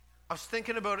I was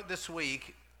thinking about it this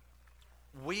week.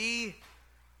 We,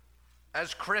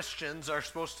 as Christians, are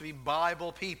supposed to be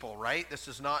Bible people, right? This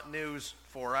is not news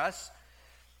for us.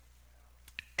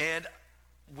 And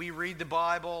we read the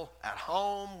Bible at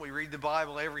home. We read the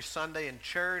Bible every Sunday in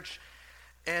church.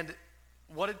 And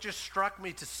what it just struck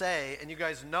me to say, and you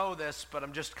guys know this, but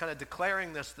I'm just kind of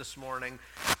declaring this morning,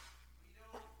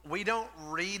 we don't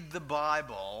read the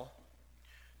Bible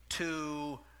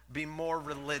to be more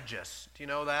religious. Do you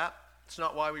know that? It's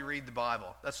not why we read the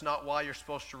Bible. That's not why you're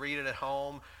supposed to read it at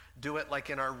home, do it like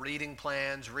in our reading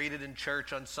plans, read it in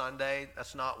church on Sunday.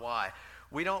 That's not why.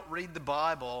 We don't read the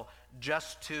Bible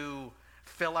just to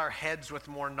fill our heads with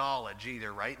more knowledge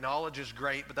either, right? Knowledge is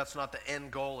great, but that's not the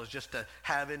end goal, is just to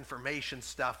have information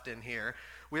stuffed in here.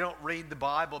 We don't read the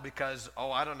Bible because,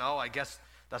 I don't know, I guess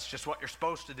that's just what you're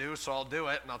supposed to do, so I'll do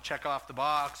it, and I'll check off the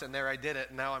box, and there I did it,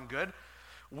 and now I'm good.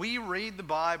 We read the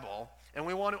Bible, and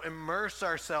we want to immerse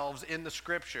ourselves in the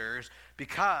Scriptures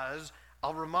because,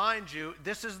 I'll remind you,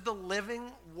 this is the living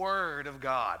Word of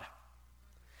God.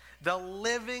 The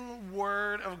living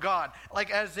Word of God.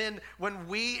 Like as in, when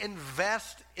we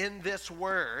invest in this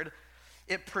Word,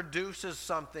 it produces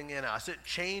something in us. It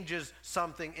changes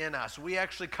something in us. We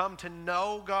actually come to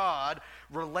know God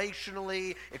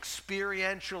relationally,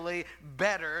 experientially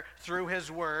better through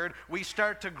His Word. We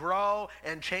start to grow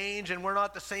and change, and we're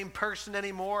not the same person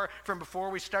anymore from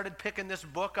before we started picking this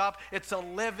book up. It's a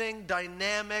living,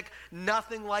 dynamic,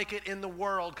 nothing like it in the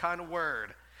world kind of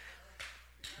Word.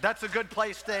 That's a good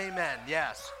place to amen,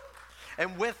 yes.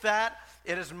 And with that,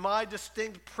 it is my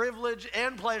distinct privilege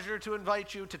and pleasure to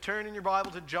invite you to turn in your Bible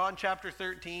to John chapter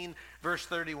 13, verse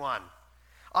 31.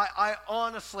 I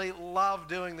honestly love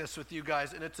doing this with you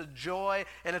guys, and it's a joy,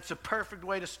 and it's a perfect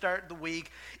way to start the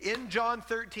week. In John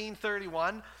 13,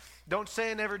 31, don't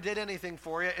say I never did anything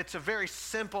for you. It's a very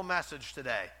simple message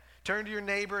today. Turn to your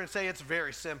neighbor and say it's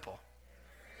very simple.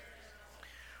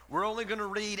 We're only going to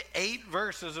read 8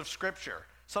 verses of Scripture.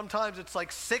 Sometimes it's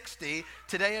like 60.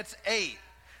 Today it's 8.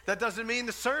 That doesn't mean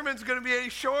the sermon's going to be any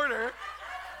shorter.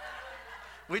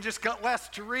 We just got less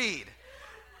to read.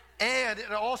 And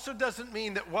it also doesn't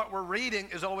mean that what we're reading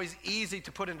is always easy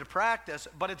to put into practice,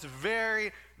 but it's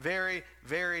very, very,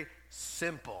 very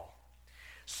simple.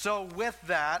 So with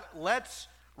that, let's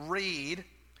read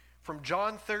from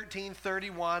John 13,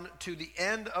 31 to the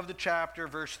end of the chapter,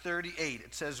 verse 38.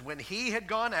 It says, when he had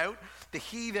gone out, the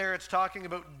he there, it's talking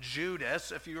about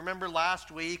Judas. If you remember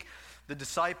last week, the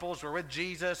disciples were with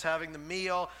Jesus having the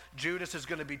meal. Judas is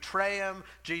going to betray him.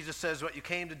 Jesus says, what you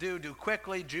came to do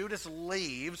quickly. Judas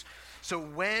leaves. So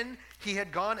when he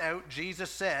had gone out, Jesus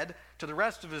said to the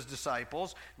rest of his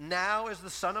disciples, now is the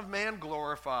Son of Man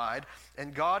glorified,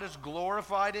 and God is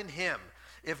glorified in him.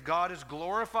 If God is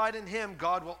glorified in him,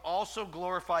 God will also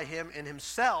glorify him in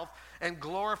himself and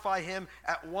glorify him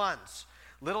at once.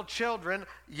 Little children,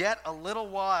 yet a little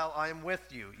while I am with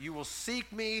you. You will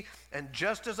seek me, and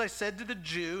just as I said to the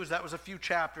Jews, that was a few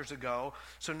chapters ago,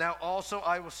 so now also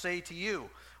I will say to you,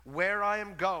 where I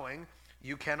am going,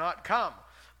 you cannot come.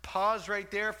 Pause right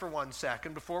there for 1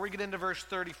 second. Before we get into verse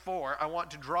 34, I want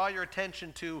to draw your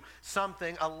attention to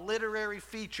something, a literary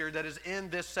feature that is in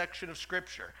this section of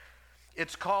Scripture.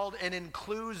 It's called an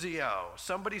inclusio.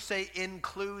 Somebody say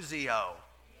inclusio.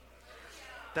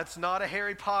 That's not a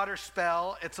Harry Potter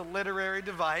spell. It's a literary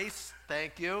device.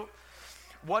 Thank you.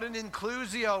 What an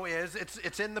inclusio is,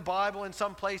 it's in the Bible in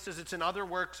some places. It's in other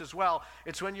works as well.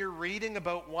 It's when you're reading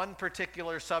about one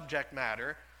particular subject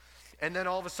matter, and then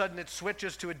all of a sudden it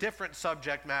switches to a different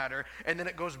subject matter, and then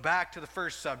it goes back to the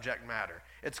first subject matter.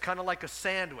 It's kind of like a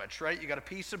sandwich, right? You got a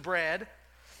piece of bread,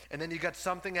 and then you got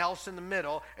something else in the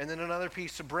middle, and then another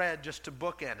piece of bread just to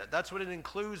bookend it. That's what an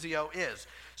inclusio is.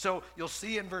 So you'll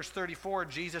see in verse 34,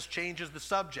 Jesus changes the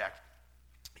subject.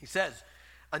 He says,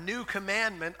 a new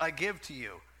commandment I give to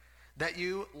you, that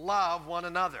you love one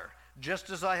another. Just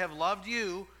as I have loved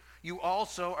you, you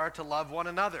also are to love one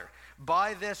another.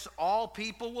 By this, all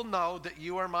people will know that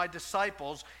you are my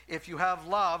disciples if you have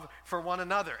love for one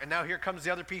another. And now here comes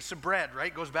the other piece of bread,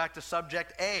 right? Goes back to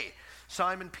subject A.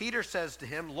 Simon Peter says to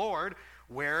him, Lord,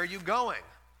 where are you going?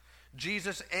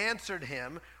 Jesus answered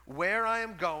him, where I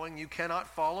am going, you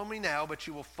cannot follow me now, but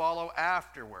you will follow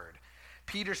afterward.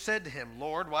 Peter said to him,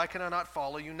 Lord, why can I not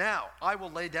follow you now? I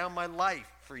will lay down my life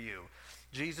for you.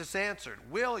 Jesus answered,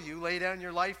 will you lay down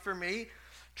your life for me?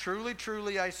 Truly,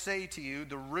 truly, I say to you,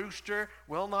 the rooster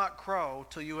will not crow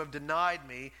till you have denied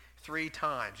me 3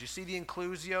 times. You see the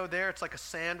inclusio there? It's like a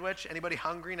sandwich. Anybody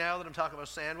hungry now that I'm talking about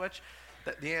sandwich?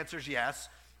 The answer is yes.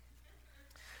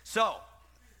 So,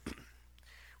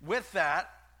 with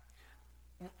that,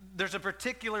 there's a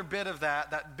particular bit of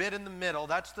that bit in the middle,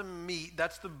 that's the meat,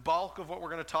 that's the bulk of what we're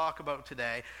going to talk about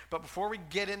today. But before we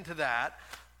get into that,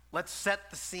 let's set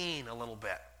the scene a little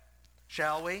bit,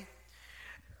 shall we?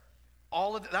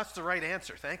 That's the right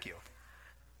answer, thank you.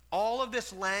 All of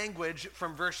this language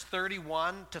from verse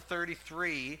 31 to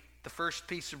 33, the first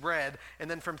piece of bread, and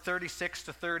then from 36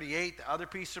 to 38, the other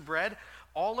piece of bread,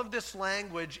 all of this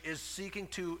language is seeking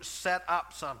to set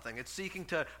up something. It's seeking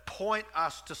to point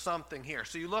us to something here.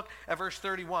 So you look at verse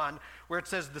 31 where it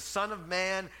says, the Son of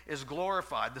Man is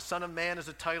glorified. The Son of Man is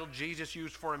a title Jesus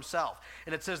used for himself.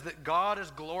 And it says that God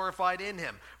is glorified in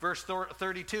him. Verse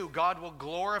 32, God will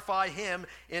glorify him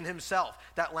in himself.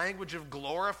 That language of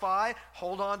glorify,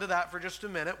 hold on to that for just a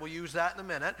minute. We'll use that in a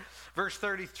minute. Verse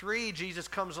 33, Jesus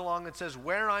comes along and says,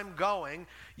 where I'm going,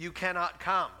 you cannot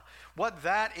come. What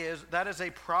that is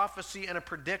a prophecy and a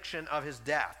prediction of his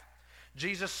death.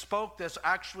 Jesus spoke this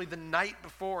actually the night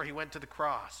before he went to the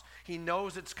cross. He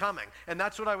knows it's coming. And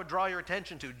that's what I would draw your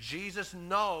attention to. Jesus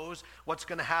knows what's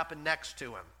going to happen next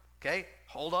to him. Okay?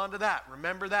 Hold on to that.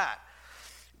 Remember that.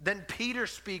 Then Peter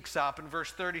speaks up in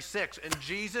verse 36, and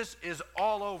Jesus is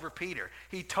all over Peter.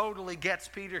 He totally gets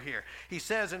Peter here. He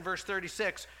says in verse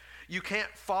 36, you can't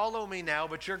follow me now,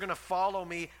 but you're going to follow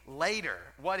me later.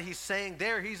 What he's saying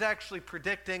there, he's actually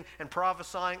predicting and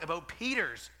prophesying about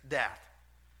Peter's death,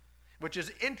 which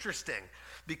is interesting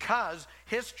because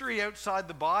history outside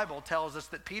the Bible tells us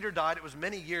that Peter died. It was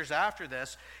many years after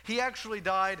this. He actually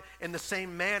died in the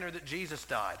same manner that Jesus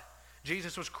died.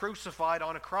 Jesus was crucified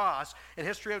on a cross, and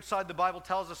history outside the Bible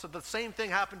tells us that the same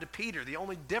thing happened to Peter. The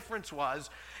only difference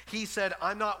was he said,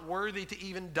 I'm not worthy to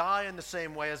even die in the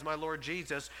same way as my Lord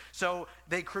Jesus, so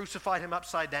they crucified him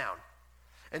upside down.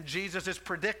 And Jesus is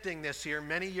predicting this here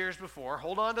many years before.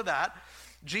 Hold on to that.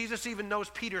 Jesus even knows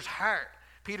Peter's heart.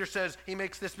 Peter says, he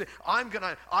makes this,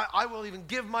 I will even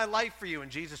give my life for you. And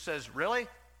Jesus says, really?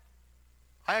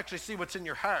 I actually see what's in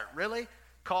your heart. Really?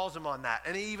 Calls him on that.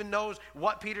 And he even knows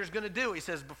what Peter's going to do. He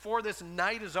says, before this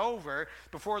night is over,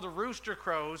 before the rooster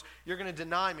crows, you're going to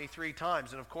deny me 3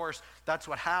 times. And of course, that's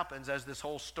what happens as this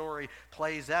whole story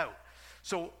plays out.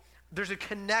 So there's a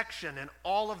connection in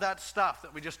all of that stuff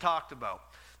that we just talked about.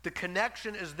 The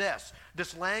connection is this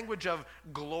language of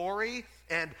glory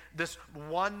and this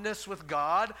oneness with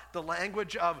God, the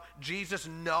language of Jesus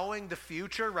knowing the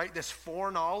future, right? This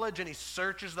foreknowledge, and he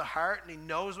searches the heart and he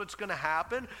knows what's going to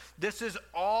happen. This is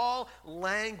all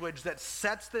language that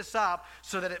sets this up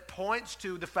so that it points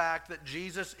to the fact that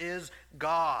Jesus is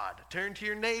God. Turn to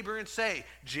your neighbor and say,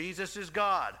 Jesus is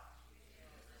God.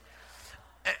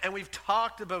 And we've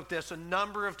talked about this a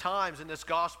number of times in this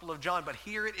Gospel of John, but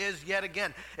here it is yet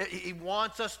again. He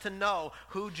wants us to know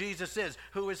who Jesus is,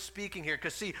 who is speaking here.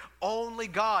 Because see, only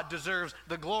God deserves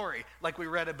the glory, like we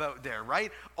read about there,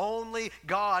 right? Only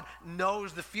God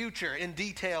knows the future in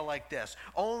detail like this.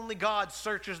 Only God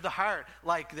searches the heart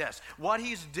like this. What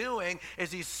he's doing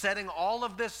is he's setting all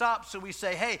of this up so we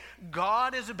say, hey,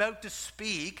 God is about to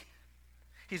speak.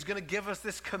 He's going to give us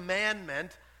this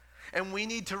commandment. And we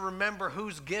need to remember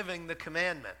who's giving the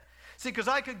commandment. See, because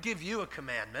I could give you a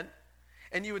commandment,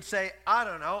 and you would say, I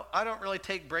don't know, I don't really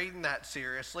take Braden that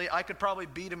seriously. I could probably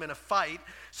beat him in a fight,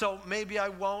 so maybe I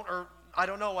won't, or I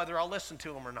don't know whether I'll listen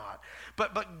to him or not.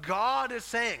 But God is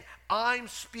saying, I'm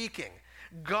speaking.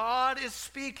 God is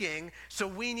speaking, so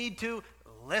we need to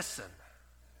listen.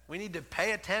 We need to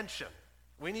pay attention.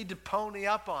 We need to pony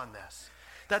up on this.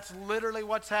 That's literally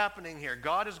what's happening here.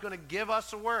 God is going to give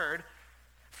us a word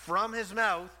from his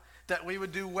mouth that we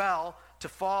would do well to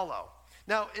follow.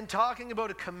 Now, in talking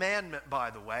about a commandment, by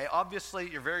the way, obviously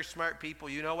you're very smart people.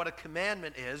 You know what a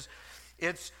commandment is.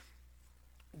 It's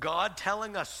God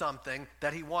telling us something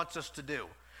that he wants us to do,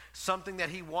 something that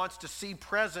he wants to see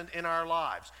present in our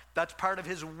lives. That's part of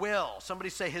his will. Somebody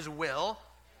say his will.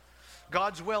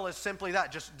 God's will is simply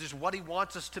that, just what he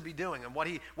wants us to be doing and what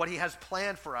he has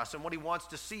planned for us and what he wants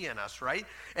to see in us, right?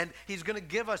 And he's going to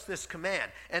give us this command.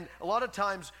 And a lot of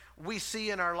times we see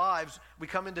in our lives, we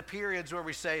come into periods where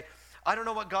we say, I don't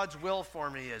know what God's will for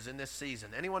me is in this season.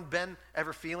 Anyone been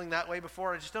ever feeling that way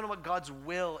before? I just don't know what God's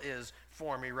will is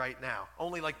for me right now.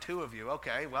 Only like 2 of you.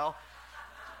 Okay, well,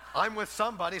 I'm with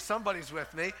somebody. Somebody's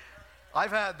with me.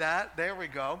 I've had that. There we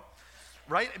go.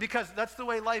 Right? Because that's the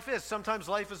way life is. Sometimes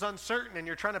life is uncertain and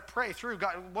you're trying to pray through,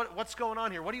 God, what's going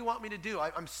on here? What do you want me to do?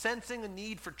 I'm sensing a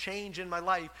need for change in my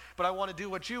life, but I want to do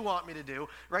what you want me to do.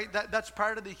 Right? That's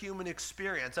part of the human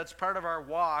experience. That's part of our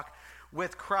walk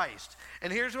with Christ.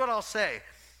 And here's what I'll say.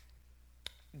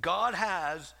 God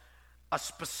has a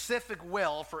specific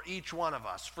will for each one of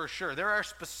us, for sure. There are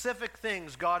specific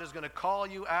things God is going to call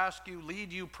you, ask you,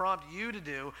 lead you, prompt you to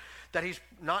do that he's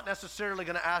not necessarily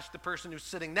going to ask the person who's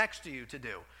sitting next to you to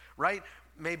do, right?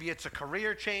 Maybe it's a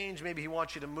career change. Maybe he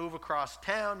wants you to move across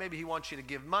town. Maybe he wants you to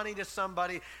give money to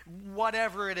somebody.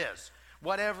 Whatever it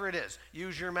is,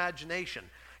 use your imagination.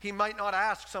 He might not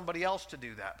ask somebody else to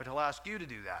do that, but he'll ask you to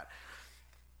do that.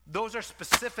 Those are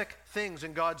specific things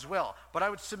in God's will. But I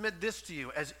would submit this to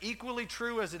you. As equally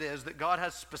true as it is that God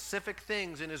has specific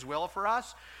things in his will for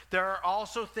us, there are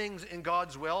also things in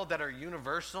God's will that are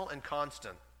universal and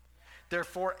constant. They're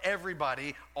for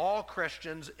everybody, all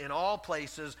Christians, in all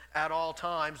places, at all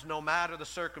times, no matter the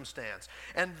circumstance.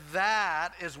 And that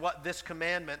is what this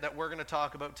commandment that we're going to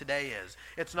talk about today is.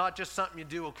 It's not just something you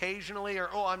do occasionally or,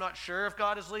 I'm not sure if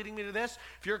God is leading me to this.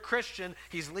 If you're a Christian,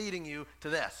 he's leading you to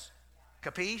this.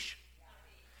 Capiche?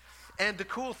 And the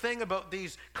cool thing about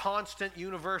these constant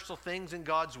universal things in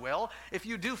God's will, if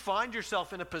you do find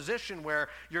yourself in a position where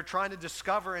you're trying to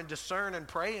discover and discern and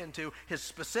pray into his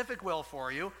specific will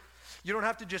for you, you don't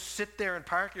have to just sit there and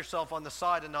park yourself on the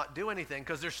side and not do anything,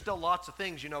 because there's still lots of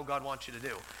things you know God wants you to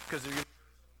do because they're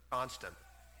constant.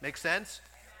 Make sense?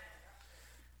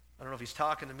 I don't know if he's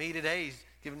talking to me today. He's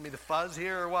giving me the fuzz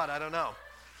here or what. I don't know.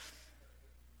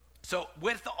 So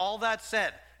with all that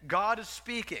said, God is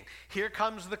speaking. Here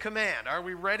comes the command. Are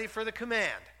we ready for the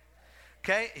command?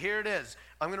 Okay, here it is.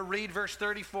 I'm going to read verse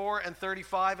 34 and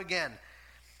 35 again.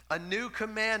 A new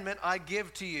commandment I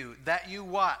give to you, that you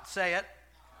what? Say it.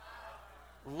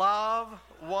 Love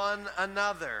one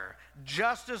another.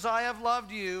 Just as I have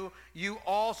loved you, you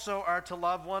also are to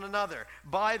love one another.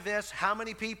 By this, how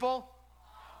many people?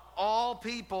 All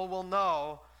people will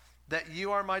know that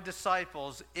you are my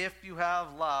disciples if you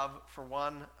have love for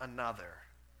one another.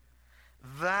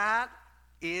 That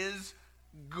is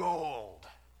gold.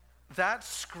 That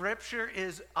scripture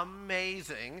is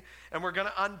amazing, and we're going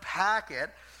to unpack it.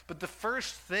 But the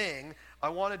first thing I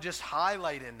want to just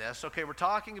highlight in this, okay, we're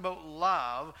talking about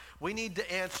love. We need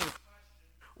to answer,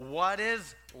 what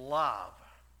is love?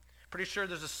 Pretty sure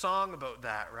there's a song about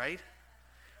that, right?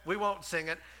 We won't sing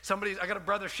it. I got a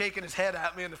brother shaking his head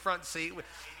at me in the front seat.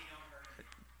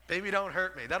 Baby, don't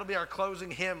hurt me. That'll be our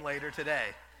closing hymn later today.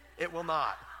 It will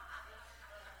not.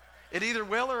 It either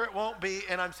will or it won't be,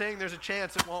 and I'm saying there's a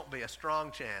chance it won't be, a strong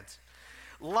chance.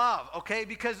 Love, okay,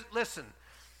 because listen,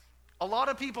 a lot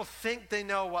of people think they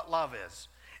know what love is,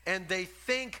 and they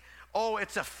think,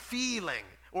 it's a feeling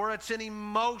or it's an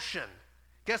emotion.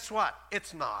 Guess what?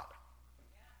 It's not.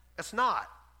 It's not.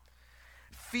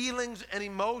 Feelings and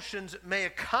emotions may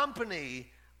accompany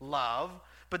love,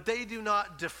 but they do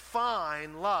not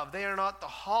define love. They are not the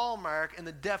hallmark and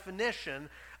the definition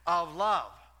of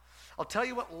love. I'll tell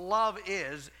you what love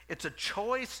is. It's a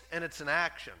choice and it's an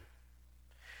action.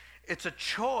 It's a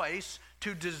choice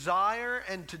to desire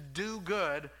and to do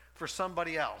good for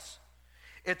somebody else.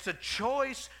 It's a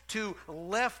choice to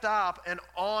lift up and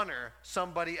honor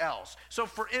somebody else. So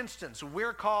for instance,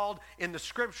 we're called in the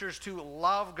scriptures to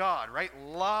love God, right?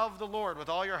 Love the Lord with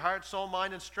all your heart, soul,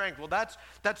 mind, and strength. Well,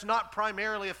 that's not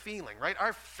primarily a feeling, right?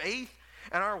 Our faith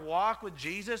and our walk with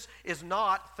Jesus is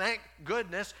not, thank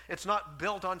goodness, it's not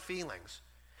built on feelings.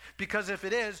 Because if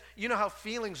it is, you know how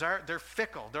feelings are, they're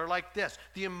fickle. They're like this.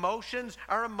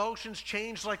 Our emotions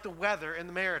change like the weather in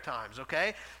the Maritimes,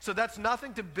 okay? So that's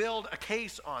nothing to build a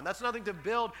case on. That's nothing to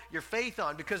build your faith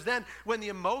on. Because then when the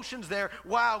emotion's there,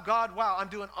 wow, God, wow, I'm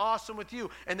doing awesome with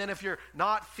you. And then if you're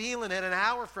not feeling it an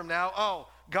hour from now,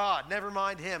 God, never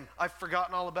mind him. I've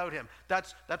forgotten all about him.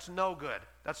 That's no good.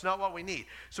 That's not what we need.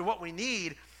 So what we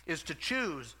need is to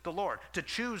choose the Lord, to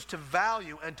choose to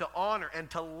value and to honor and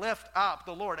to lift up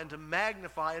the Lord and to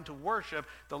magnify and to worship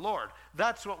the Lord.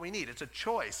 That's what we need. It's a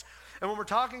choice. And when we're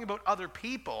talking about other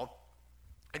people,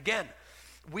 again,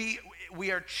 we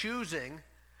are choosing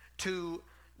to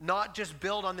not just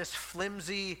build on this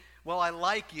flimsy, well, I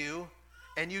like you,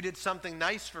 and you did something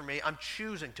nice for me. I'm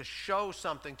choosing to show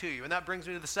something to you. And that brings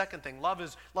me to the second thing. Love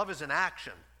is an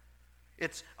action.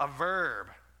 It's a verb.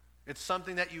 It's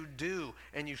something that you do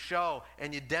and you show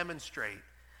and you demonstrate.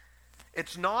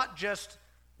 It's not just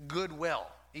goodwill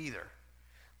either.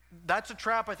 That's a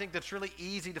trap I think that's really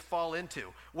easy to fall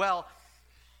into. Well,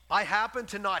 I happen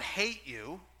to not hate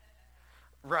you,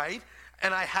 right?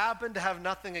 And I happen to have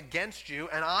nothing against you,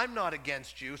 and I'm not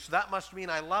against you, so that must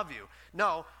mean I love you.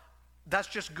 No, that's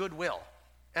just goodwill.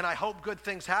 And I hope good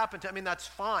things happen to, that's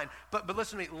fine. But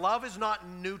listen to me, love is not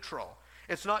neutral.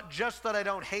 It's not just that I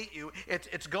don't hate you.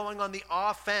 It's going on the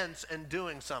offense and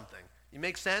doing something. You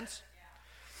make sense? Yeah.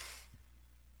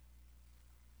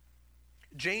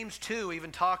 James 2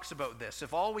 even talks about this.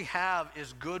 If all we have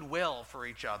is goodwill for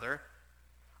each other,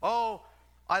 Oh,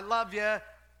 I love you,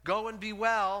 go and be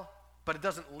well, but it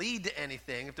doesn't lead to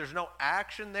anything. If there's no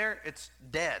action there, it's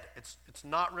dead. It's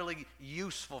not really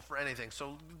useful for anything.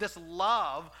 So this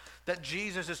love that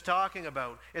Jesus is talking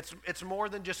about, it's more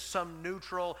than just some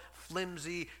neutral,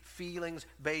 flimsy,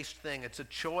 feelings-based thing. It's a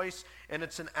choice and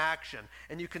it's an action.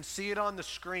 And you can see it on the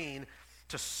screen.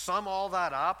 To sum all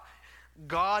that up,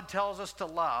 God tells us to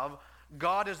love.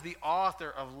 God is the author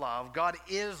of love. God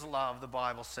is love, the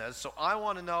Bible says. So I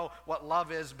want to know what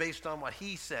love is based on what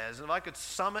he says. And if I could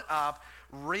sum it up,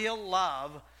 real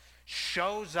love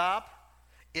shows up,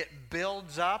 it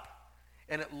builds up,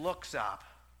 and it looks up.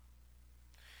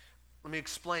 Let me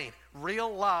explain.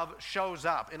 Real love shows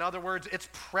up. In other words, it's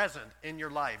present in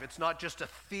your life. It's not just a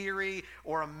theory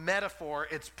or a metaphor.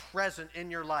 It's present in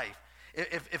your life.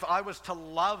 If I was to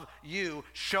love you,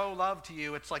 show love to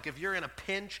you, it's like if you're in a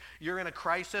pinch, you're in a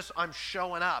crisis, I'm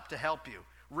showing up to help you.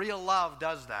 Real love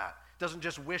does that. It doesn't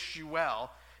just wish you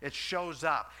well, it shows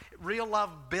up. Real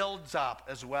love builds up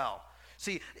as well.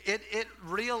 See,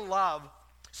 real love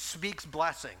speaks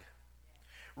blessing.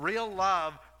 Real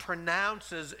love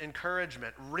pronounces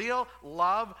encouragement. Real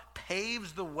love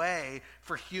paves the way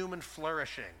for human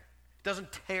flourishing. It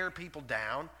doesn't tear people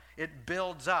down. It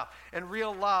builds up. And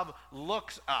real love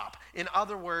looks up. In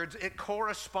other words, it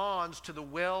corresponds to the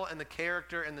will and the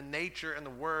character and the nature and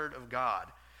the word of God.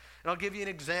 And I'll give you an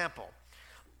example.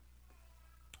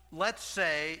 Let's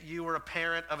say you were a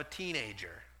parent of a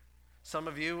teenager. Some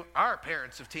of you are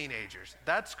parents of teenagers.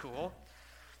 That's cool.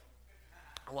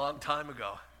 A long time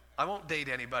ago. I won't date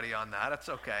anybody on that. It's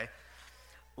okay.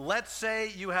 Let's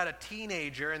say you had a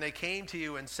teenager and they came to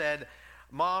you and said,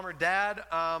 Mom or Dad,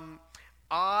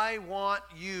 I want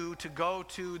you to go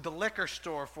to the liquor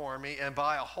store for me and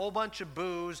buy a whole bunch of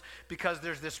booze because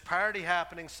there's this party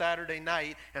happening Saturday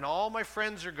night and all my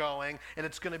friends are going and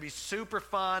it's going to be super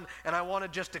fun and I want to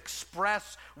just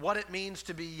express what it means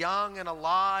to be young and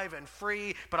alive and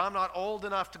free, but I'm not old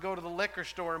enough to go to the liquor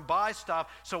store and buy stuff,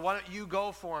 so why don't you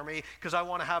go for me because I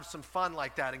want to have some fun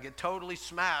like that and get totally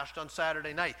smashed on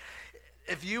Saturday night.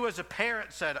 If you as a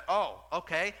parent said, oh,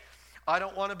 okay, I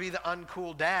don't want to be the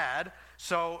uncool dad,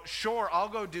 so sure, I'll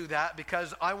go do that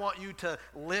because I want you to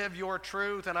live your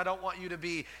truth and I don't want you to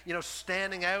be,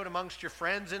 standing out amongst your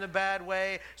friends in a bad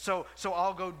way, so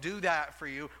I'll go do that for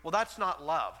you. Well, that's not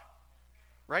love,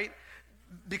 right?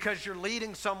 Because you're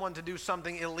leading someone to do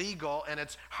something illegal and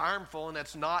it's harmful and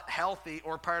it's not healthy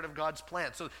or part of God's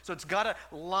plan. So it's got to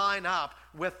line up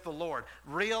with the Lord.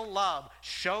 Real love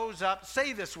shows up.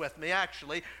 Say this with me,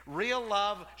 actually. Real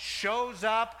love shows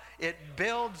up, it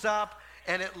builds up,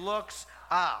 and it looks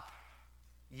up.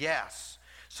 Yes.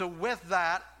 So with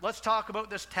that, let's talk about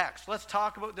this text. Let's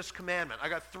talk about this commandment. I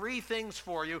got 3 things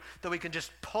for you that we can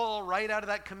just pull right out of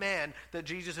that command that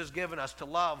Jesus has given us to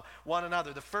love one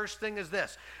another. The first thing is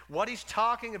this. What he's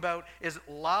talking about is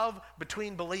love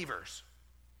between believers.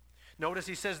 Notice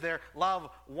he says there, love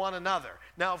one another.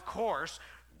 Now, of course,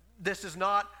 this is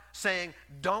not saying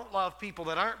don't love people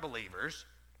that aren't believers.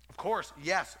 Of course,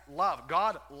 yes, love.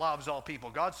 God loves all people.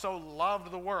 God so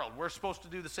loved the world. We're supposed to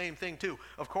do the same thing too,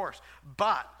 of course.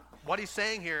 But what he's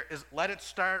saying here is let it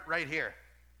start right here.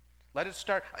 Let it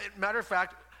start. Matter of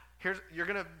fact, you're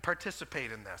going to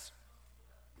participate in this.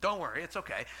 Don't worry, it's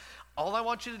okay. All I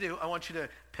want you to do, I want you to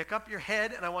pick up your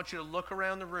head and I want you to look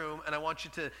around the room and I want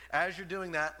you to, as you're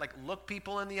doing that, look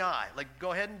people in the eye.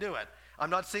 Go ahead and do it. I'm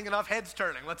not seeing enough heads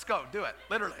turning. Let's go. Do it.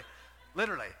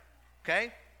 Literally.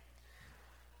 Okay?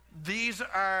 These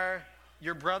are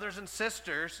your brothers and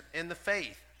sisters in the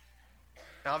faith.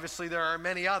 Now, obviously, there are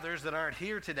many others that aren't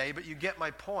here today, but you get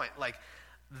my point.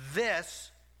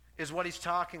 This is what he's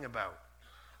talking about.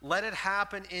 Let it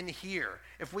happen in here.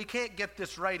 If we can't get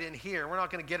this right in here, we're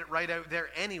not going to get it right out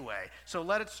there anyway. So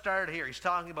let it start here. He's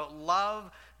talking about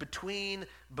love between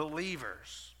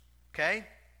believers. Okay?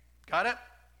 Got it?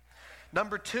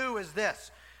 Number 2 is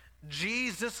this.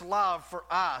 Jesus' love for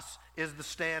us is the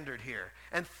standard here.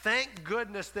 And thank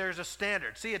goodness there's a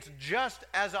standard. See, it's just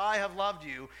as I have loved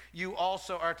you, you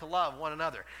also are to love one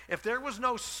another. If there was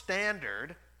no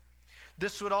standard,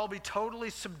 this would all be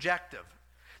totally subjective.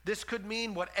 This could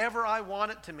mean whatever I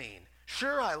want it to mean.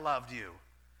 Sure, I loved you.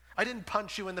 I didn't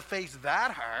punch you in the face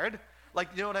that hard.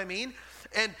 You know what I mean?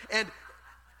 And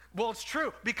well, it's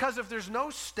true, because if there's no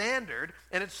standard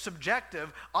and it's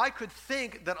subjective, I could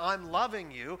think that I'm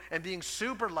loving you and being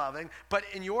super loving, but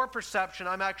in your perception,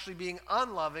 I'm actually being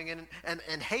unloving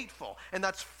and hateful, and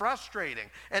that's frustrating,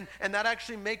 and that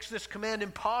actually makes this command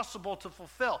impossible to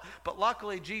fulfill. But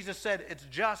luckily, Jesus said, it's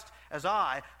just as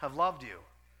I have loved you.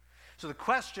 So the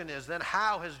question is then,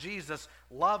 how has Jesus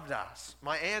loved us?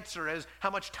 My answer is,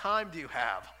 how much time do you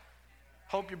have?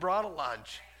 Hope you brought a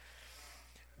lunch.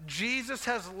 Jesus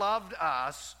has loved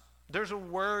us. There's a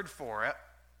word for it.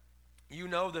 You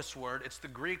know this word. It's the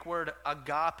Greek word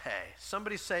agape.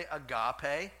 Somebody say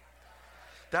agape.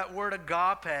 That word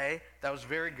agape, that was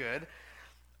very good.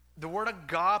 The word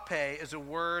agape is a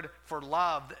word for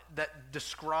love that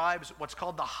describes what's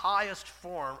called the highest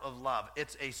form of love.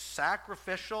 It's a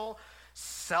sacrificial,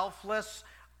 selfless,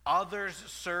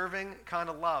 others-serving kind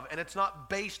of love. And it's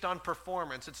not based on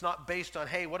performance. It's not based on,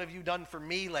 hey, what have you done for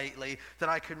me lately that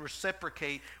I can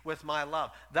reciprocate with my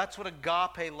love? That's what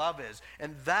agape love is.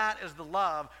 And that is the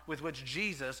love with which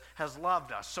Jesus has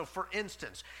loved us. So for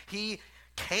instance, he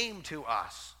came to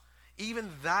us.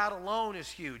 Even that alone is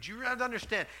huge. You have to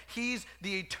understand, he's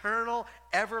the eternal,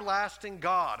 everlasting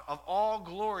God of all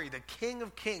glory, the King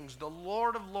of kings, the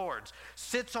Lord of lords,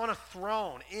 sits on a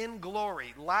throne in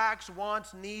glory, lacks,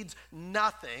 wants, needs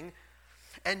nothing,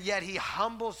 and yet he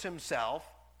humbles himself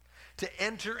to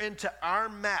enter into our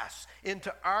mess,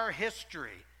 into our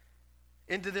history,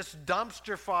 into this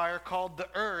dumpster fire called the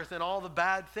earth and all the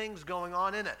bad things going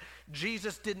on in it.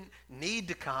 Jesus didn't need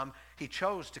to come, he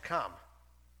chose to come.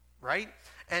 Right?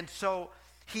 And so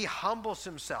he humbles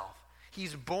himself.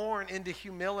 He's born into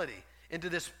humility, into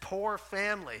this poor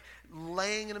family,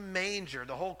 laying in a manger,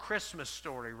 the whole Christmas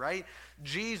story, right?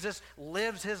 Jesus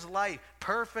lives his life,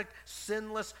 perfect,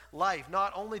 sinless life,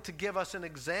 not only to give us an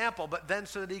example, but then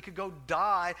so that he could go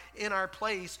die in our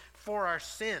place for our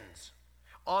sins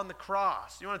on the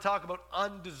cross. You want to talk about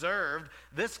undeserved?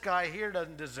 This guy here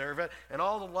doesn't deserve it, and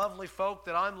all the lovely folk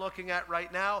that I'm looking at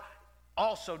right now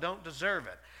also don't deserve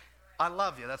it. I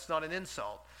love you. That's not an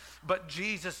insult. But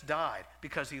Jesus died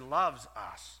because he loves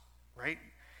us, right?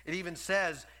 It even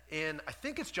says in, I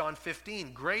think it's John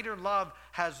 15, greater love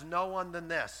has no one than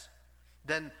this,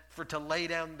 than for to lay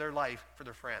down their life for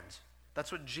their friends.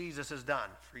 That's what Jesus has done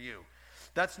for you.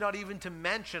 That's not even to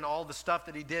mention all the stuff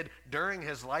that he did during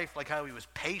his life, like how he was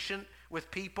patient with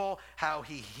people, how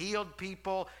he healed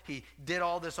people. He did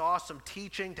all this awesome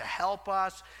teaching to help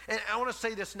us. And I want to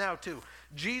say this now too.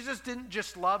 Jesus didn't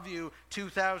just love you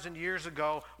 2,000 years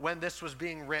ago when this was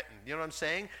being written. You know what I'm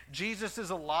saying? Jesus is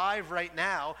alive right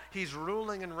now. He's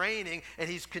ruling and reigning, and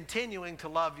he's continuing to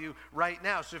love you right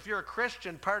now. So if you're a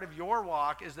Christian, part of your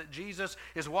walk is that Jesus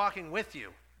is walking with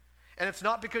you. And it's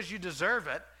not because you deserve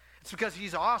it. It's because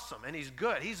he's awesome and he's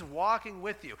good. He's walking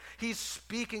with you. He's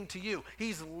speaking to you.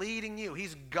 He's leading you.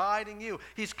 He's guiding you.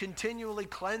 He's continually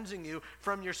cleansing you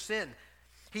from your sin.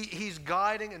 He's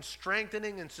guiding and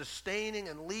strengthening and sustaining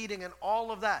and leading and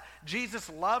all of that. Jesus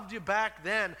loved you back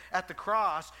then at the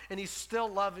cross, and he's still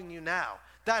loving you now.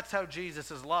 That's how Jesus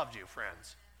has loved you,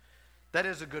 friends. That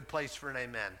is a good place for an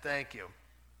amen. Thank you.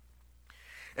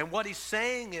 And what he's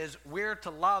saying is we're to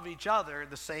love each other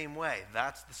the same way.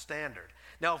 That's the standard.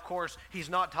 Now, of course, he's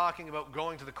not talking about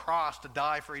going to the cross to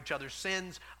die for each other's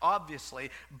sins, obviously,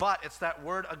 but it's that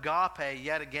word agape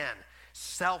yet again.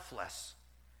 Selfless,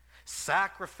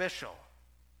 sacrificial.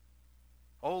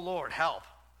 Oh, Lord, help.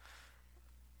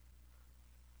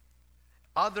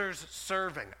 Others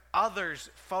serving,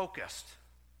 others focused.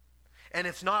 And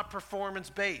it's not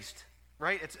performance-based,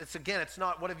 right? It's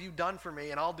not what have you done for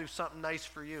me and I'll do something nice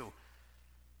for you.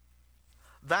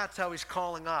 That's how he's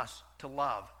calling us to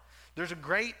love. There's a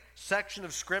great section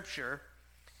of scripture.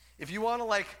 If you want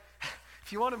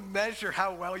to measure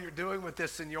how well you're doing with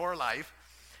this in your life,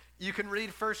 you can read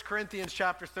 1 Corinthians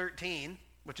chapter 13,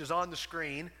 which is on the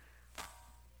screen.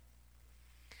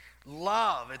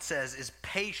 Love, it says, is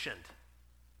patient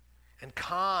and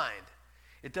kind.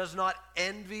 It does not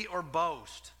envy or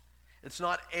boast. It's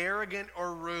not arrogant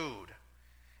or rude.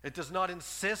 It does not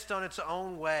insist on its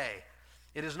own way.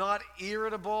 It is not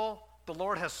irritable. The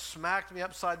Lord has smacked me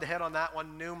upside the head on that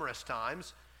one numerous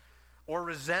times. Or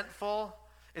resentful.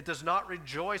 It does not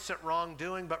rejoice at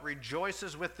wrongdoing, but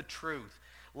rejoices with the truth.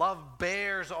 Love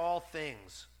bears all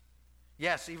things.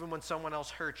 Yes, even when someone else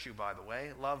hurts you, by the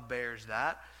way. Love bears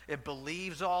that. It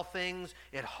believes all things.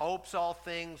 It hopes all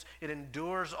things. It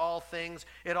endures all things.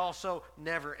 It also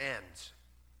never ends.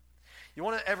 You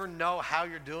want to ever know how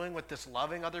you're doing with this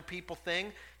loving other people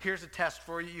thing? Here's a test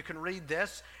for you. You can read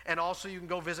this, and also you can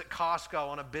go visit Costco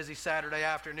on a busy Saturday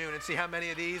afternoon and see how many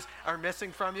of these are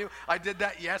missing from you. I did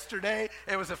that yesterday.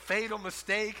 It was a fatal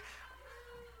mistake.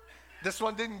 This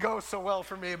one didn't go so well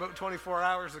for me about 24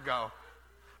 hours ago.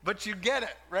 But you get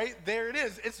it, right? There it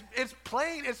is. It's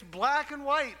plain. It's black and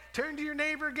white. Turn to your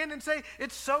neighbor again and say,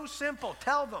 it's so simple.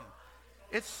 Tell them.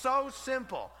 It's so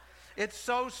simple. It's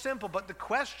so simple. But the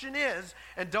question is,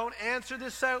 and don't answer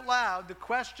this out loud, the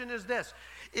question is this: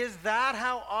 is that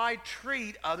how I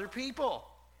treat other people?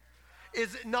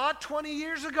 Is it not 20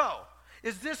 years ago?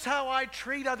 Is this how I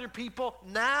treat other people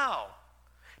now?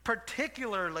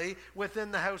 Particularly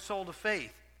within the household of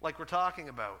faith, like we're talking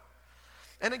about.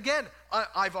 And again,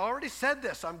 I've already said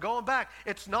this. I'm going back.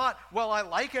 It's not, well, I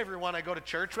like everyone I go to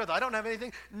church with. I don't have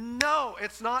anything. No,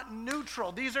 it's not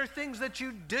neutral. These are things that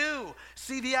you do.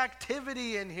 See the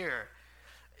activity in here.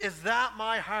 Is that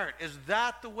my heart? Is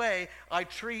that the way I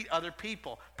treat other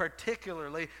people,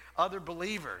 particularly other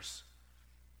believers?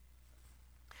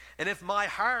 And if my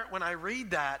heart, when I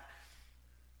read that,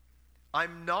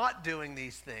 I'm not doing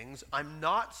these things, I'm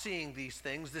not seeing these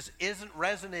things, this isn't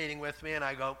resonating with me, and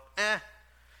I go,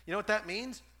 you know what that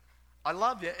means? I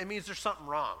love you. It means there's something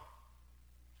wrong.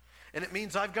 And it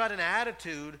means I've got an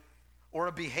attitude or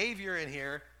a behavior in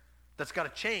here that's got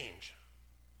to change.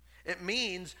 It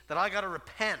means that I got to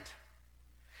repent.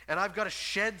 And I've got to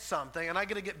shed something, and I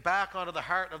got to get back onto the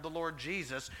heart of the Lord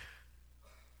Jesus,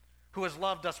 who has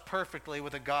loved us perfectly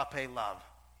with agape love.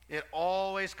 It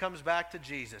always comes back to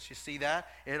Jesus. You see that?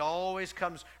 It always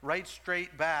comes right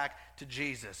straight back to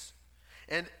Jesus.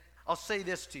 And I'll say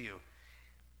this to you.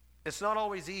 It's not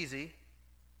always easy,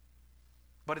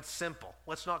 but it's simple.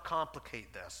 Let's not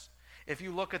complicate this. If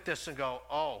you look at this and go,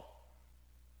 oh,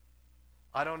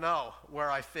 I don't know where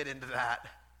I fit into that.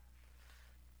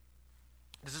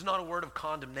 This is not a word of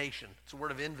condemnation. It's a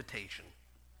word of invitation.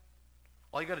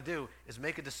 All you got to do is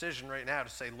make a decision right now to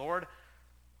say, Lord,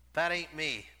 that ain't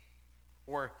me.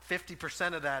 Or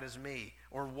 50% of that is me.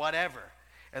 Or whatever.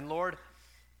 And Lord,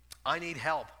 I need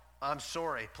help. I'm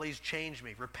sorry. Please change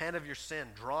me. Repent of your sin.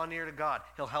 Draw near to God.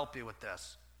 He'll help you with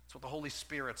this. That's what the Holy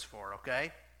Spirit's for,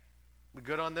 okay? We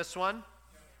good on this one?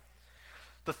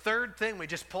 The third thing we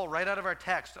just pull right out of our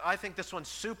text, I think this one's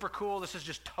super cool. This is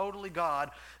just totally God.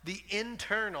 The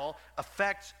internal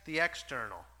affects the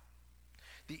external.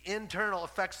 The internal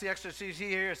affects the external. See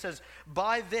here it says,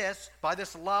 by this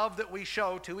love that we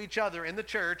show to each other in the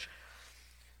church,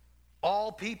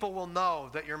 all people will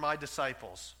know that you're my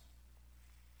disciples.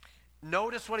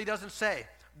 Notice what he doesn't say.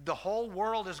 The whole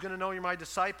world is going to know you're my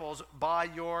disciples by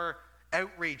your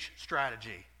outreach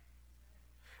strategy,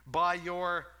 by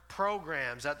your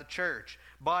programs at the church,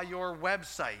 by your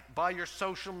website, by your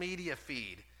social media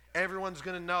feed. Everyone's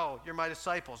going to know you're my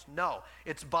disciples. No,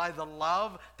 it's by the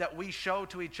love that we show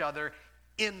to each other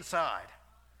inside.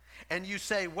 And you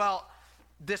say, well,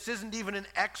 this isn't even an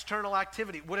external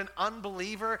activity. Would an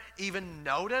unbeliever even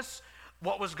notice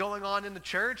what was going on in the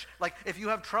church? Like, if you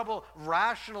have trouble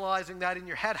rationalizing that in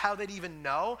your head, how they'd even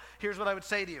know? Here's what I would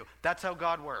say to you. That's how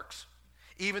God works.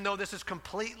 Even though this is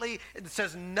completely, it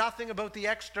says nothing about the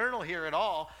external here at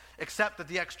all, except that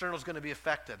the external is going to be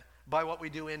affected by what we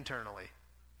do internally.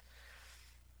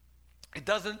 It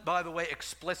doesn't, by the way,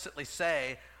 explicitly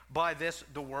say, by this,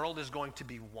 the world is going to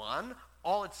be one.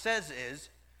 All it says is,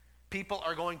 people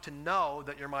are going to know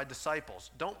that you're my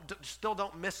disciples. Still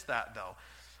don't miss that, though.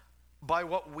 By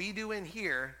what we do in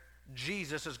here,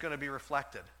 Jesus is going to be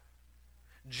reflected.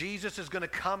 Jesus is going to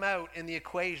come out in the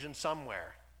equation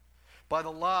somewhere by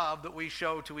the love that we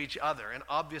show to each other. And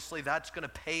obviously that's going to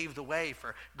pave the way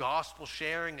for gospel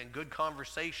sharing and good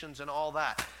conversations and all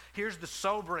that. Here's the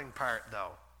sobering part,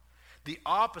 though. The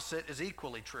opposite is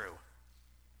equally true.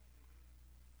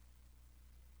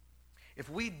 If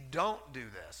we don't do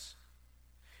this,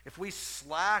 if we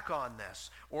slack on this,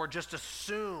 or just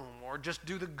assume, or just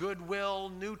do the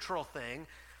goodwill neutral thing,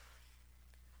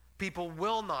 people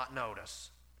will not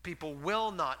notice. People will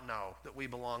not know that we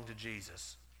belong to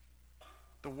Jesus.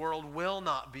 The world will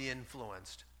not be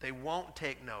influenced. They won't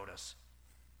take notice.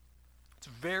 It's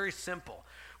very simple.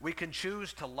 We can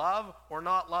choose to love or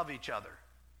not love each other.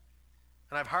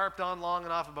 And I've harped on long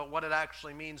enough about what it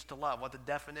actually means to love, what the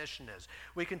definition is.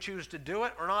 We can choose to do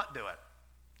it or not do it.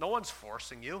 No one's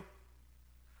forcing you.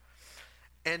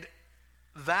 And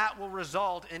that will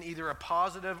result in either a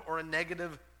positive or a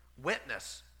negative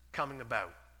witness coming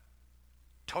about,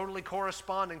 totally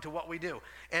corresponding to what we do.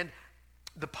 And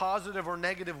the positive or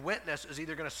negative witness is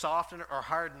either going to soften or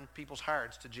harden people's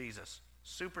hearts to Jesus.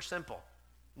 Super simple,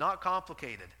 not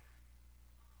complicated.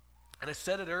 And I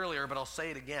said it earlier, but I'll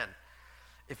say it again.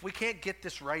 If we can't get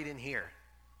this right in here,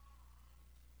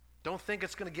 don't think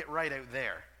it's going to get right out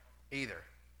there either.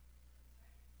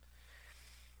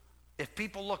 If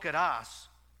people look at us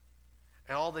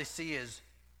and all they see is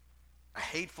a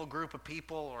hateful group of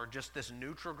people or just this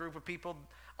neutral group of people,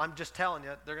 I'm just telling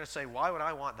you, they're going to say, why would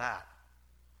I want that?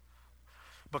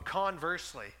 But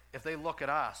conversely, if they look at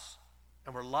us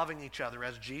and we're loving each other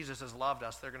as Jesus has loved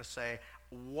us, they're going to say,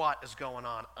 what is going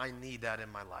on? I need that in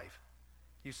my life.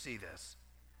 You see this.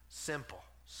 Simple,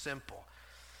 simple.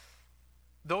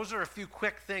 those are a few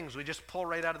quick things we just pull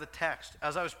right out of the text.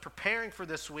 As I was preparing for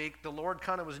this week, the Lord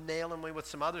kind of was nailing me with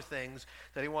some other things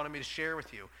that he wanted me to share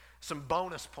with you. Some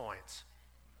bonus points.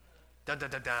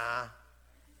 Da-da-da-da.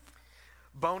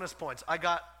 Bonus points. I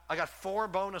got 4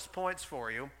 bonus points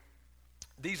for you.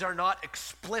 These are not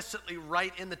explicitly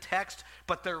right in the text,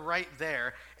 but they're right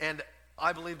there. And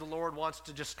I believe the Lord wants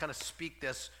to just kind of speak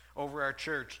this over our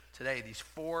church today, these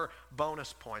 4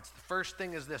 bonus points. The first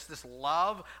thing is this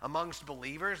love amongst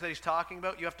believers that he's talking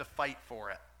about, you have to fight for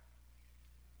it.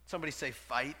 Somebody say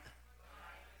fight.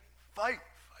 Fight.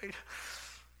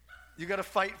 You got to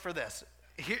fight for this.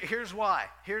 Here's why.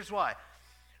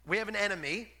 We have an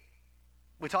enemy.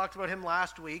 We talked about him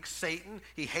last week, Satan.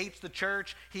 He hates the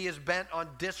church. He is bent on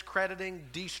discrediting,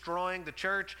 destroying the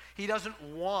church. He doesn't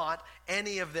want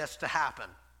any of this to happen,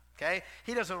 okay?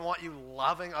 He doesn't want you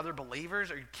loving other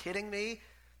believers. Are you kidding me?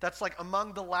 That's like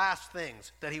among the last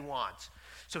things that he wants.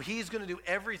 So he's going to do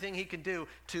everything he can do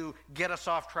to get us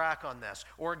off track on this,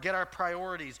 or get our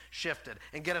priorities shifted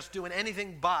and get us doing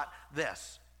anything but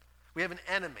this. We have an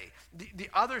enemy.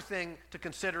 The other thing to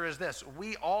consider is this.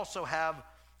 We also have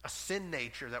a sin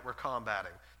nature that we're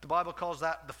combating. The Bible calls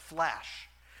that the flesh,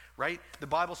 right? The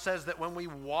Bible says that when we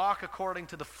walk according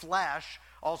to the flesh,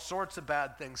 all sorts of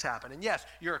bad things happen. And yes,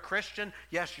 you're a Christian.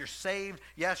 Yes, you're saved.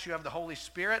 Yes, you have the Holy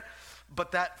Spirit.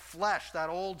 But that flesh, that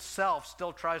old self,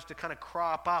 still tries to kind of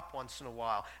crop up once in a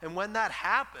while. And when that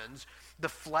happens, the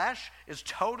flesh is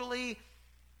totally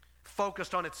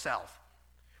focused on itself.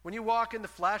 When you walk in the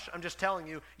flesh, I'm just telling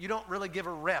you, you don't really give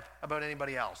a rip about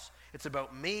anybody else. It's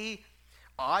about me.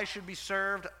 I should be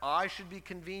served. I should be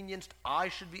convenienced. I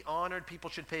should be honored. People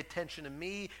should pay attention to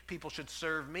me. People should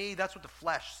serve me. That's what the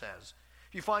flesh says.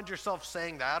 If you find yourself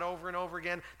saying that over and over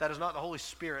again, that is not the Holy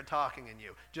Spirit talking in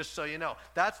you, just so you know.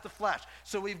 That's the flesh.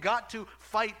 So we've got to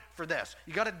fight for this.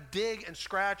 You got to dig and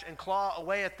scratch and claw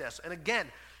away at this. And again,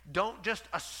 don't just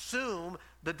assume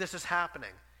that this is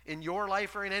happening in your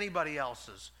life or in anybody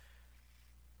else's.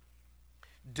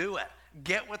 Do it.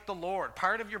 Get with the Lord.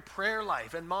 Part of your prayer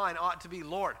life and mine ought to be,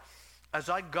 Lord, as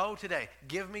I go today,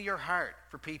 give me your heart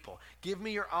for people. Give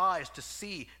me your eyes to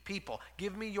see people.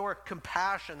 Give me your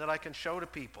compassion that I can show to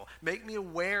people. Make me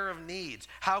aware of needs.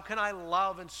 How can I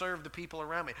love and serve the people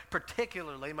around me,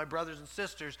 particularly my brothers and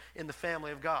sisters in the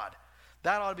family of God?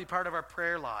 That ought to be part of our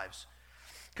prayer lives.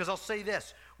 Because I'll say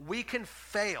this, we can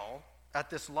fail at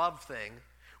this love thing.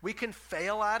 We can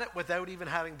fail at it without even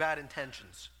having bad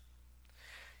intentions.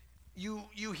 You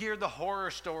hear the horror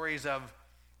stories of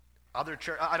other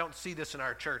church. I don't see this in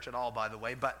our church at all, by the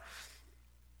way, but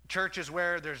churches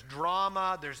where there's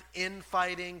drama, there's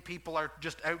infighting, people are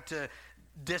just out to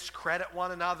discredit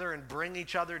one another and bring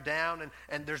each other down,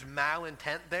 and there's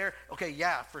malintent there. Okay,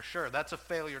 yeah, for sure, that's a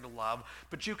failure to love.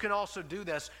 But you can also do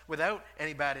this without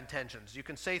any bad intentions. You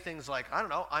can say things like, I don't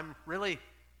know, I'm really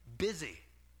busy,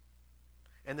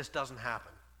 and this doesn't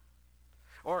happen.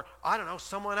 Or, I don't know,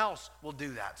 someone else will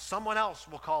do that. Someone else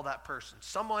will call that person.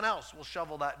 Someone else will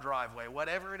shovel that driveway,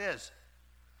 whatever it is.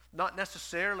 Not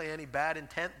necessarily any bad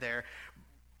intent there,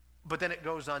 but then it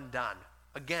goes undone.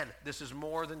 Again, this is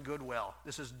more than goodwill.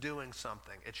 This is doing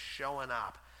something. It's showing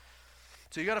up.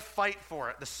 So you got to fight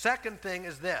for it. The second thing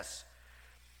is this.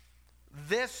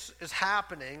 This is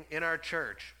happening in our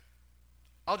church.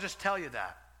 I'll just tell you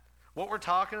that. What we're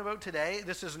talking about today,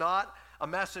 this is not a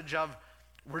message of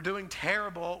we're doing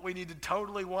terrible, we need to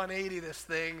totally 180 this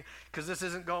thing because this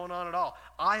isn't going on at all.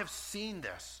 I have seen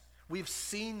this. We've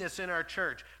seen this in our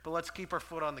church, but let's keep our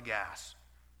foot on the gas.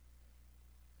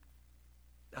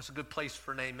 That's a good place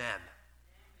for an amen.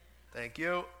 Thank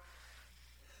you.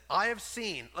 I have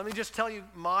seen, let me just tell you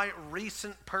my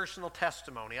recent personal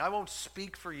testimony. I won't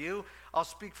speak for you, I'll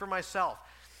speak for myself.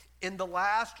 In the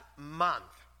last month,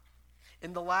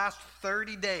 in the last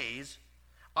 30 days,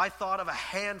 I thought of a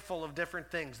handful of different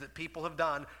things that people have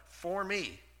done for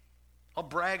me. I'll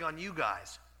brag on you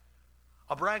guys.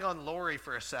 I'll brag on Lori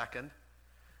for a second.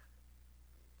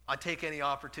 I take any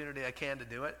opportunity I can to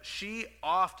do it. She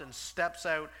often steps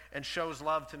out and shows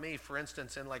love to me, for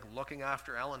instance, in like looking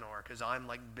after Eleanor, because I'm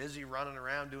like busy running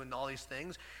around doing all these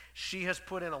things. She has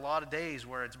put in a lot of days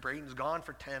where it's Braden's gone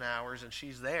for 10 hours and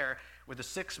she's there with a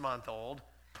 6-month-old.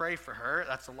 Pray for her.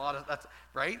 That's a lot.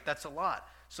 That's a lot.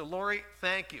 So Lori,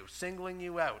 thank you, singling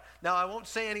you out. Now, I won't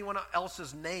say anyone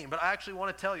else's name, but I actually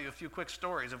want to tell you a few quick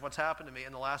stories of what's happened to me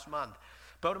in the last month.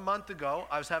 About a month ago,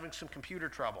 I was having some computer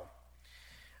trouble.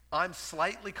 I'm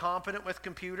slightly competent with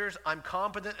computers. I'm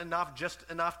competent enough, just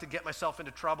enough to get myself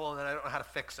into trouble, and then I don't know how to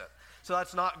fix it. So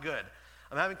that's not good.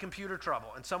 I'm having computer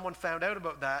trouble, and someone found out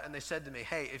about that, and they said to me,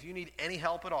 hey, if you need any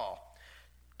help at all,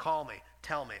 call me,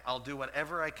 tell me. I'll do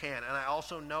whatever I can. And I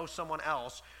also know someone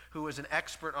else who is an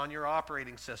expert on your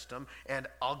operating system, and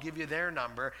I'll give you their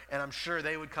number, and I'm sure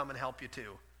they would come and help you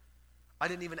too. I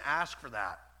didn't even ask for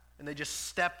that. And they just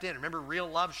stepped in. Remember, real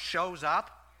love shows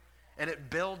up, and it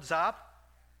builds up,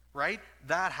 right?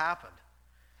 That happened.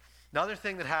 Another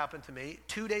thing that happened to me,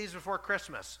 2 days before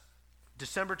Christmas,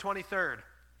 December 23rd,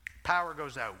 power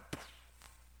goes out.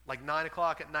 Like 9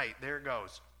 o'clock at night, there it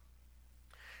goes.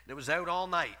 And it was out all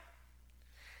night.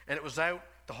 And it was out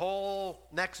the whole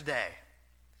next day.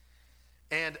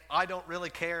 And I don't really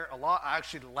care a lot. I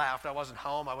actually left. I wasn't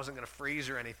home. I wasn't going to freeze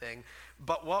or anything.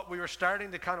 But what we were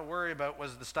starting to kind of worry about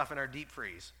was the stuff in our deep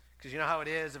freeze. Because you know how it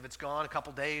is, if it's gone a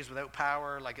couple days without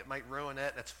power, like it might ruin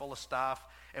it, and it's full of stuff.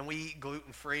 And we eat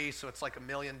gluten-free, so it's like $1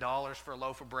 million for a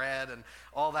loaf of bread and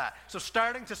all that. So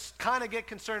starting to kind of get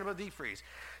concerned about deep freeze.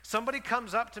 Somebody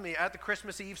comes up to me at the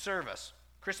Christmas Eve service,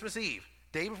 Christmas Eve,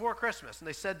 day before Christmas, and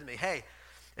they said to me, hey,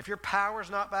 if your power's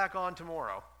not back on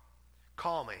tomorrow,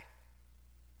 call me.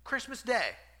 Christmas Day.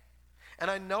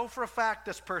 And I know for a fact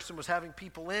this person was having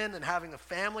people in and having a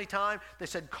family time. They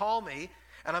said, call me,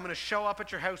 and I'm going to show up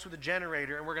at your house with a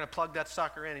generator, and we're going to plug that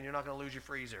sucker in, and you're not going to lose your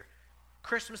freezer.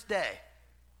 Christmas Day.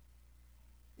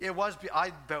 It was,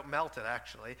 I about melted,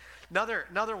 actually. Another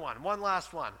one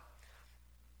last one.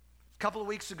 A couple of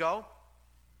weeks ago,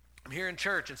 I'm here in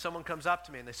church, and someone comes up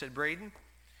to me, and they said, Braden,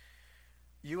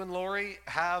 you and Lori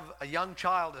have a young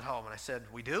child at home. And I said,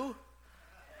 we do?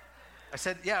 I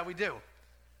said, yeah, we do.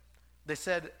 They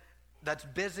said, that's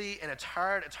busy and it's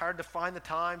hard. It's hard to find the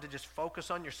time to just focus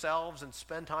on yourselves and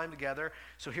spend time together.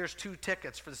 So here's 2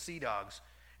 tickets for the Sea Dogs.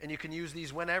 And you can use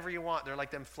these whenever you want. They're like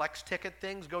them flex ticket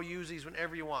things. Go use these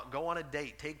whenever you want. Go on a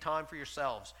date. Take time for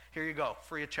yourselves. Here you go,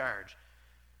 free of charge.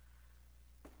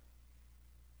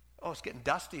 Oh, it's getting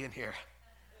dusty in here.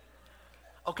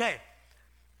 Okay.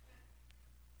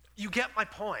 You get my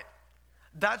point.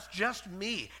 That's just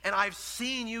me. And I've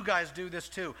seen you guys do this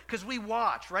too. Because we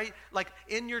watch, right? Like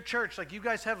in your church, like you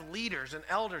guys have leaders and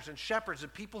elders and shepherds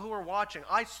and people who are watching.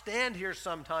 I stand here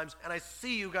sometimes and I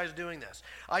see you guys doing this.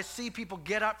 I see people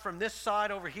get up from this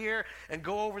side over here and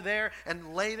go over there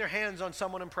and lay their hands on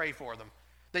someone and pray for them.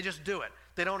 They just do it.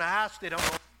 They don't ask. They don't know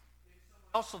if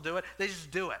someone else will do it. They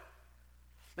just do it.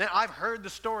 And I've heard the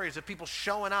stories of people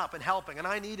showing up and helping, and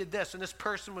I needed this, and this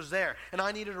person was there, and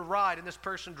I needed a ride, and this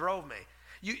person drove me.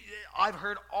 I've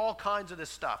heard all kinds of this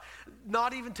stuff.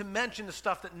 Not even to mention the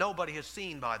stuff that nobody has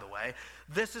seen, by the way.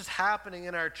 This is happening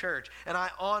in our church, and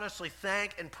I honestly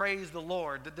thank and praise the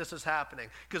Lord that this is happening,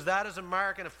 because that is a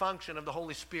mark and a function of the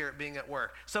Holy Spirit being at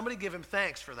work. Somebody give him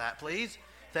thanks for that, please.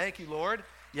 Thank you, Lord.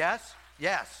 Yes?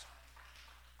 Yes.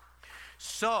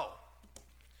 So,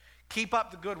 keep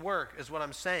up the good work is what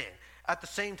I'm saying. At the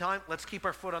same time, let's keep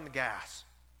our foot on the gas.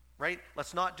 Right?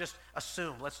 Let's not just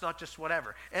assume. Let's not just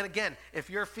whatever. And again,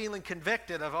 if you're feeling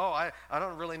convicted of, I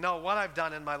don't really know what I've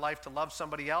done in my life to love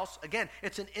somebody else, again,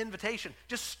 it's an invitation.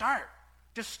 Just start.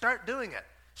 Just start doing it.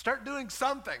 Start doing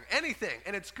something, anything,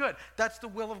 and it's good. That's the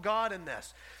will of God in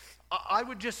this. I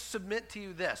would just submit to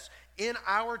you this. In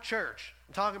our church,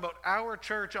 I'm talking about our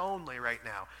church only right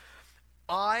now,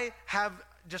 I have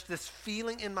just this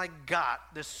feeling in my gut,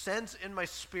 this sense in my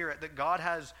spirit that God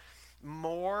has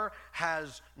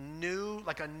new,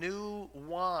 like a new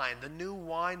wine, the new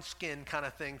wineskin kind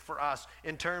of thing for us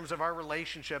in terms of our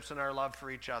relationships and our love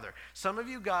for each other. Some of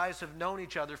you guys have known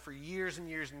each other for years and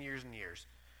years and years and years.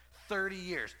 30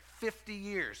 years, 50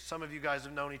 years, some of you guys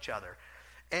have known each other.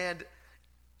 And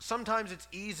sometimes it's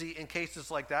easy in cases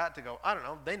like that to go, I don't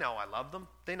know, they know I love them.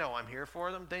 They know I'm here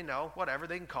for them. They know, whatever,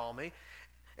 they can call me.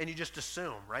 And you just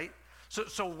assume, right?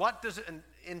 So what does it,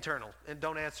 internal, and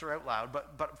don't answer out loud,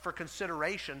 but for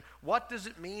consideration, what does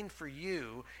it mean for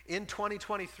you in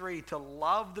 2023 to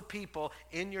love the people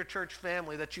in your church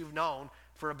family that you've known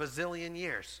for a bazillion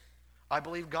years? I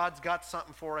believe God's got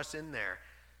something for us in there.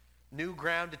 New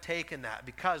ground to take in that,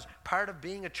 because part of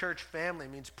being a church family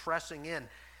means pressing in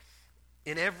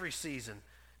every season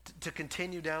to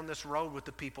continue down this road with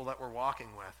the people that we're walking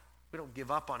with. We don't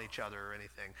give up on each other or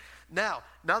anything. Now,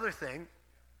 another thing,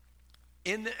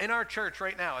 in our church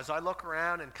right now, as I look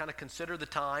around and kind of consider the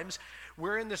times,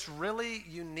 we're in this really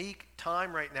unique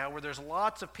time right now where there's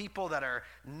lots of people that are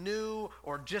new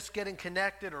or just getting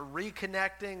connected or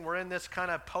reconnecting. We're in this kind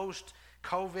of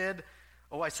post-COVID,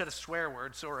 I said a swear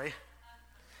word, sorry.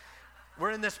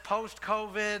 We're in this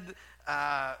post-COVID,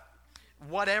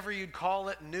 whatever you'd call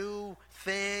it, new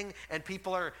thing, and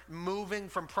people are moving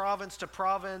from province to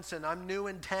province, and I'm new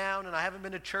in town, and I haven't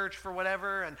been to church for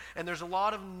whatever, and there's a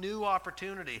lot of new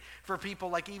opportunity for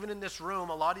people, like even in this room,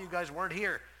 a lot of you guys weren't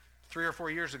here 3 or 4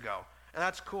 years ago, and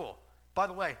that's cool. By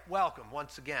the way, welcome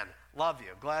once again. Love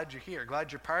you. Glad you're here.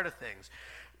 Glad you're part of things.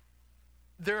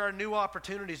 There are new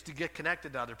opportunities to get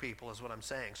connected to other people is what I'm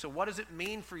saying. So what does it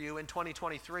mean for you in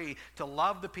 2023 to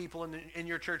love the people in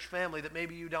your church family that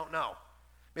maybe you don't know?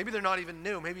 Maybe they're not even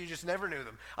new. Maybe you just never knew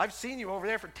them. I've seen you over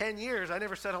there for 10 years. I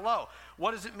never said hello.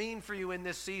 What does it mean for you in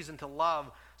this season to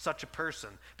love such a person?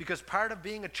 Because part of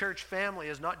being a church family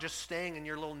is not just staying in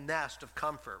your little nest of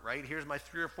comfort, right? Here's my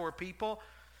 3 or 4 people.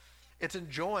 It's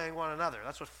enjoying one another.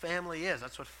 That's what family is.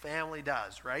 That's what family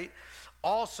does, right?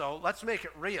 Also, let's make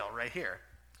it real right here.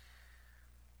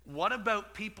 What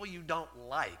about people you don't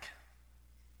like?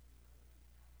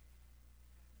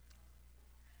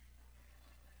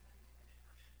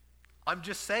 I'm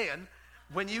just saying,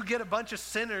 when you get a bunch of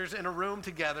sinners in a room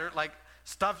together, like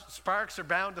sparks are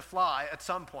bound to fly at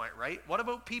some point, right? What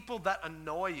about people that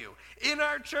annoy you? In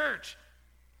our church,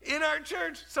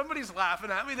 somebody's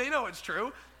laughing at me. They know it's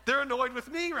true. They're annoyed with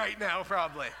me right now,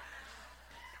 probably.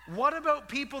 What about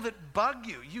people that bug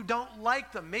you? You don't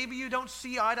like them. Maybe you don't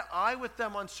see eye to eye with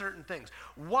them on certain things.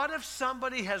 What if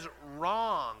somebody has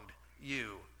wronged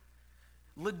you?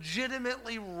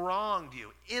 Legitimately wronged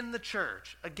you in the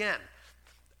church? Again,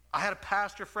 I had a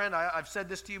pastor friend, I've said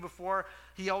this to you before,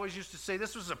 he always used to say,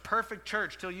 this was a perfect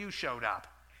church till you showed up,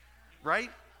 right?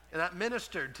 And that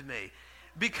ministered to me.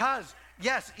 Because,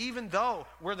 yes, even though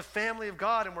we're the family of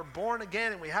God and we're born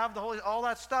again and we have the Holy, all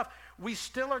that stuff, we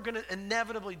still are going to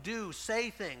inevitably say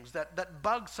things that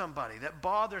bug somebody, that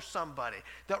bother somebody,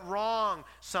 that wrong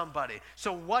somebody.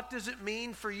 So what does it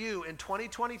mean for you in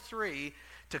 2023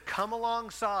 to come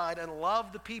alongside and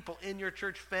love the people in your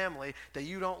church family that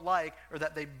you don't like or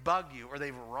that they bug you or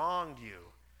they've wronged you?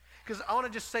 Because I want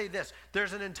to just say this.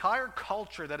 There's an entire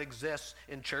culture that exists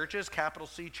in churches, capital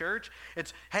C church.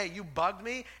 It's, hey, you bugged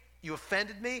me, you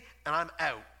offended me, and I'm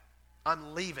out.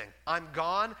 I'm leaving. I'm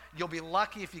gone. You'll be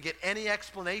lucky if you get any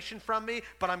explanation from me,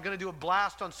 but I'm going to do a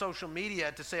blast on social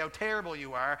media to say how terrible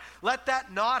you are. Let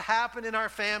that not happen in our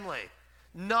family.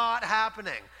 Not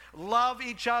happening. Love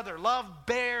each other. Love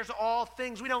bears all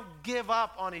things. We don't give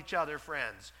up on each other,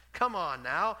 friends. Come on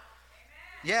now. Amen.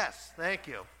 Yes, thank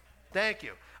you. Thank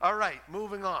you. All right,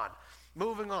 moving on.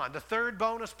 The third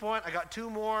bonus point, I got 2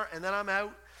 more, and then I'm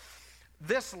out.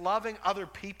 This loving other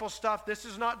people stuff, this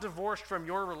is not divorced from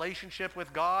your relationship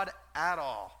with God at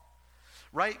all,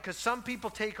 right? Because some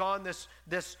people take on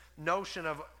this notion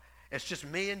of it's just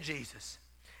me and Jesus.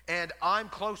 And I'm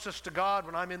closest to God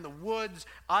when I'm in the woods.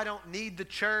 I don't need the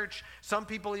church. Some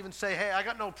people even say, hey, I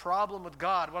got no problem with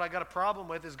God. What I got a problem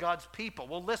with is God's people.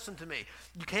 Well, listen to me.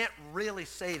 You can't really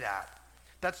say that.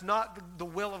 That's not the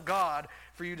will of God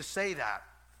for you to say that.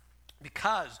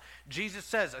 Because Jesus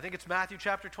says, I think it's Matthew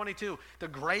chapter 22, the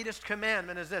greatest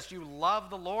commandment is this: you love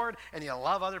the Lord and you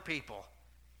love other people.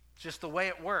 It's just the way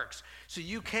it works. So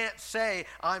you can't say,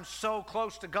 I'm so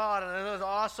close to God and it is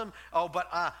awesome, but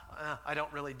I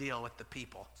don't really deal with the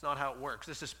people. It's not how it works.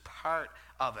 This is part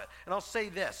of it. And I'll say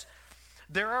this.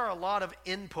 There are a lot of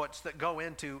inputs that go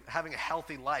into having a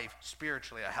healthy life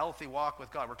spiritually, a healthy walk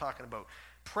with God. We're talking about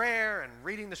prayer and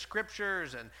reading the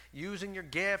scriptures and using your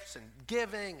gifts and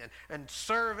giving and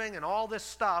serving and all this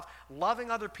stuff. Loving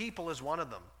other people is one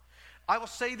of them. I will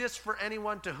say this for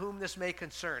anyone to whom this may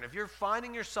concern. If you're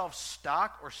finding yourself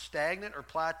stuck or stagnant or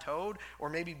plateaued or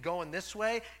maybe going this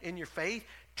way in your faith,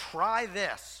 try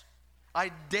this.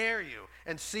 I dare you,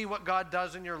 and see what God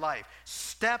does in your life.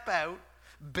 Step out,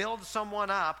 build someone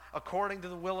up according to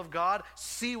the will of God.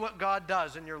 See what God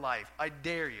does in your life. I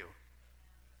dare you.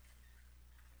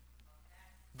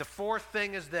 The fourth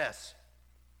thing is this.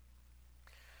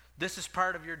 This is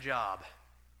part of your job.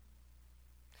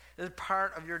 This is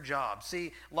part of your job.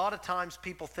 See, a lot of times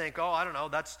people think, oh, I don't know,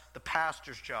 that's the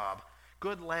pastor's job.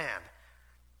 Good land.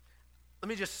 Let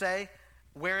me just say,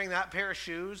 wearing that pair of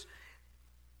shoes,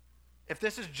 if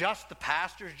this is just the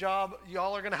pastor's job,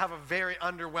 y'all are going to have a very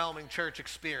underwhelming church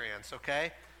experience,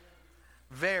 okay?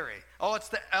 Very. Oh, it's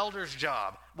the elder's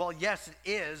job. Well, yes, it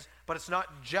is, but it's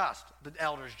not just the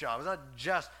elder's job. It's not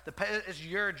just, it's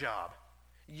your job.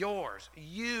 Yours.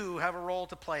 You have a role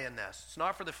to play in this. It's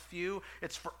not for the few,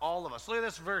 it's for all of us. Look at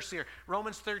this verse here,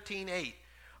 Romans 13:8.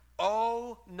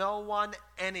 Owe no one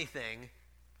anything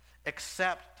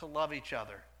except to love each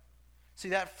other. See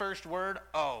that first word,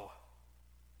 owe.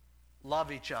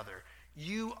 Love each other.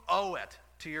 You owe it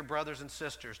to your brothers and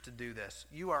sisters to do this.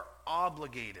 You are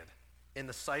obligated in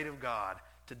the sight of God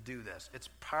to do this. It's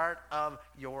part of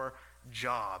your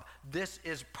job. This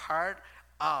is part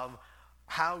of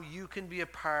how you can be a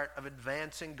part of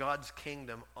advancing God's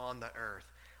kingdom on the earth.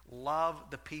 Love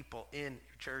the people in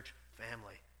your church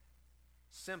family.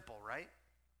 Simple, right?